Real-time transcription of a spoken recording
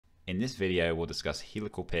In this video, we'll discuss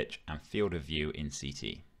helical pitch and field of view in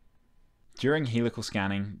CT. During helical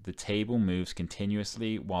scanning, the table moves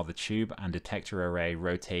continuously while the tube and detector array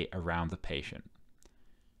rotate around the patient.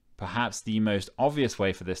 Perhaps the most obvious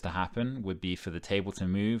way for this to happen would be for the table to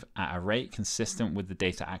move at a rate consistent with the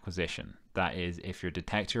data acquisition. That is, if your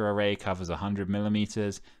detector array covers 100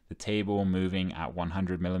 millimeters, the table moving at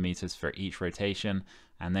 100 millimeters for each rotation,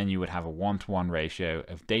 and then you would have a 1-to-1 ratio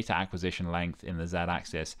of data acquisition length in the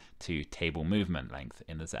z-axis to table movement length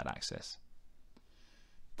in the z-axis.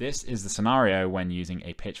 This is the scenario when using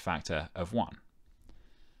a pitch factor of 1.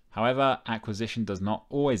 However, acquisition does not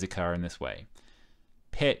always occur in this way.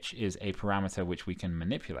 Pitch is a parameter which we can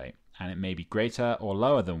manipulate, and it may be greater or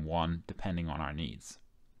lower than 1 depending on our needs.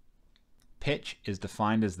 Pitch is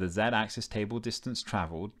defined as the z-axis table distance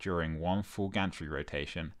traveled during one full gantry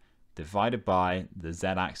rotation divided by the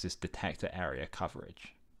z-axis detector area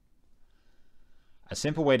coverage. A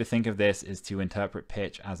simple way to think of this is to interpret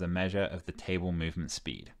pitch as a measure of the table movement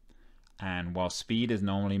speed. And while speed is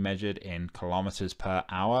normally measured in kilometers per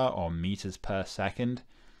hour or meters per second,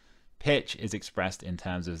 pitch is expressed in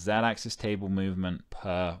terms of z-axis table movement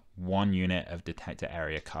per 1 unit of detector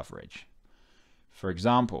area coverage. For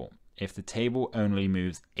example, if the table only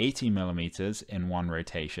moves 80 millimeters in one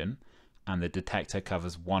rotation and the detector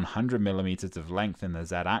covers 100 millimeters of length in the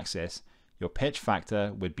z-axis, your pitch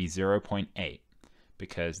factor would be 0.8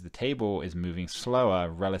 because the table is moving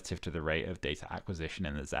slower relative to the rate of data acquisition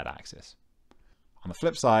in the z-axis. On the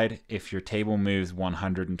flip side, if your table moves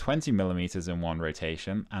 120 millimeters in one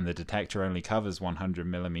rotation and the detector only covers 100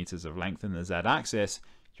 millimeters of length in the z-axis,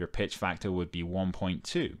 your pitch factor would be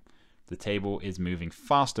 1.2. The table is moving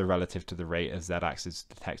faster relative to the rate of z-axis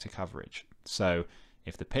detector coverage. So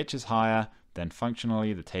if the pitch is higher, then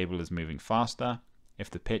functionally the table is moving faster. If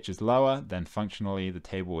the pitch is lower, then functionally the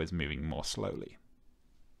table is moving more slowly.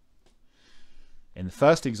 In the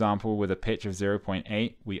first example with a pitch of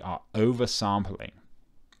 0.8, we are oversampling.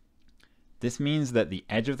 This means that the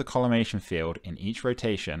edge of the collimation field in each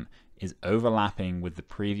rotation is overlapping with the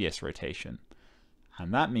previous rotation.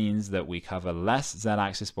 And that means that we cover less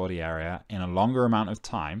z-axis body area in a longer amount of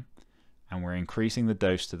time, and we're increasing the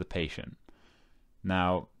dose to the patient.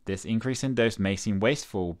 Now, this increase in dose may seem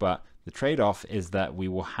wasteful, but the trade-off is that we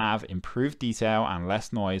will have improved detail and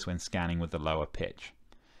less noise when scanning with the lower pitch.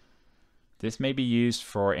 This may be used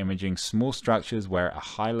for imaging small structures where a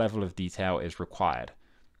high level of detail is required.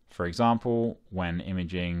 For example, when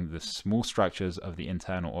imaging the small structures of the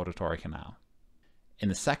internal auditory canal. In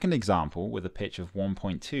the second example, with a pitch of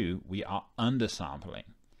 1.2, we are undersampling.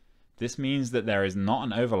 This means that there is not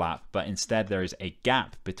an overlap, but instead there is a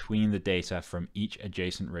gap between the data from each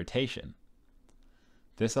adjacent rotation.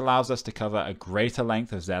 This allows us to cover a greater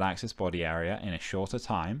length of z-axis body area in a shorter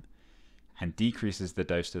time and decreases the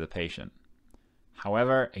dose to the patient.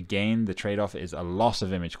 However, again, the trade-off is a loss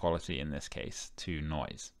of image quality in this case to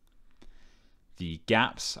noise. The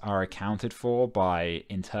gaps are accounted for by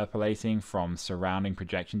interpolating from surrounding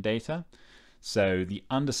projection data. So the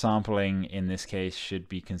undersampling in this case should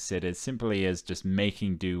be considered simply as just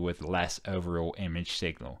making do with less overall image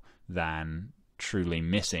signal than truly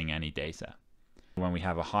missing any data. When we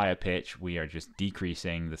have a higher pitch, we are just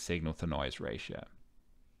decreasing the signal to noise ratio.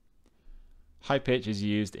 High pitch is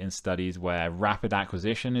used in studies where rapid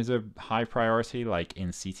acquisition is a high priority, like in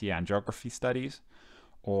CT angiography studies,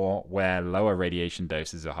 or where lower radiation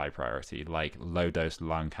dose is a high priority, like low-dose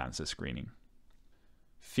lung cancer screening.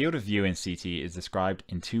 Field of view in CT is described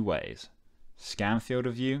in two ways: scan field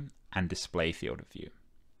of view and display field of view.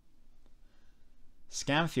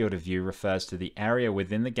 Scan field of view refers to the area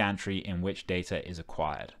within the gantry in which data is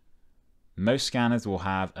acquired. Most scanners will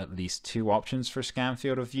have at least two options for scan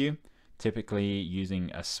field of view, typically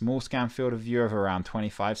using a small scan field of view of around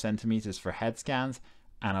 25 centimeters for head scans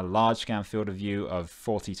and a large scan field of view of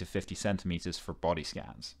 40 to 50 centimeters for body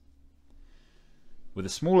scans. With a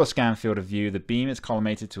smaller scan field of view, the beam is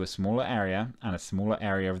collimated to a smaller area and a smaller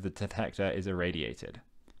area of the detector is irradiated.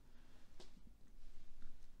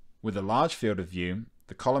 With a large field of view,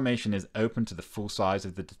 the collimation is open to the full size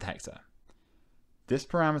of the detector. This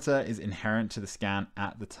parameter is inherent to the scan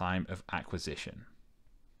at the time of acquisition.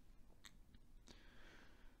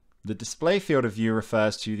 The display field of view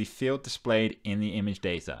refers to the field displayed in the image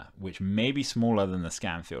data, which may be smaller than the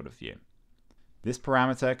scan field of view. This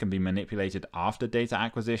parameter can be manipulated after data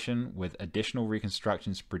acquisition with additional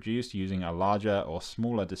reconstructions produced using a larger or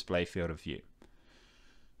smaller display field of view.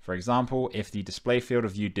 For example, if the display field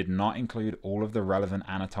of view did not include all of the relevant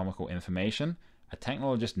anatomical information, a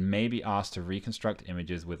technologist may be asked to reconstruct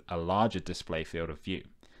images with a larger display field of view,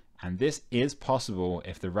 and this is possible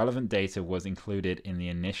if the relevant data was included in the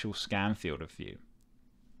initial scan field of view.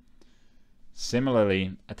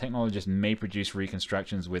 Similarly, a technologist may produce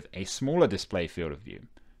reconstructions with a smaller display field of view.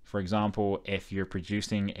 For example, if you're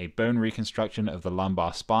producing a bone reconstruction of the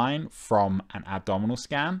lumbar spine from an abdominal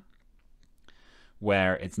scan,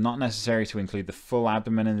 where it's not necessary to include the full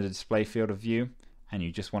abdomen in the display field of view, and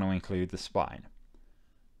you just want to include the spine.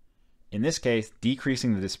 In this case,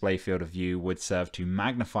 decreasing the display field of view would serve to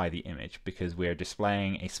magnify the image because we are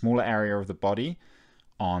displaying a smaller area of the body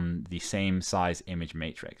on the same size image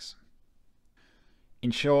matrix.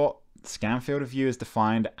 In short, scan field of view is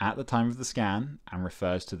defined at the time of the scan and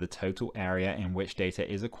refers to the total area in which data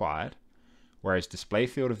is acquired, whereas display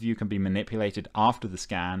field of view can be manipulated after the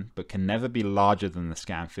scan but can never be larger than the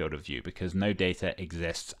scan field of view because no data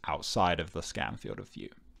exists outside of the scan field of view.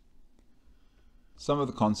 Some of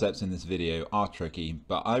the concepts in this video are tricky,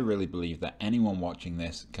 but I really believe that anyone watching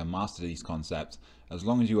this can master these concepts as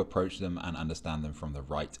long as you approach them and understand them from the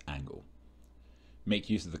right angle. Make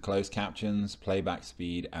use of the closed captions, playback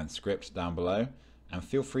speed, and script down below, and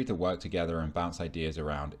feel free to work together and bounce ideas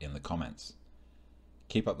around in the comments.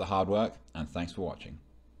 Keep up the hard work, and thanks for watching.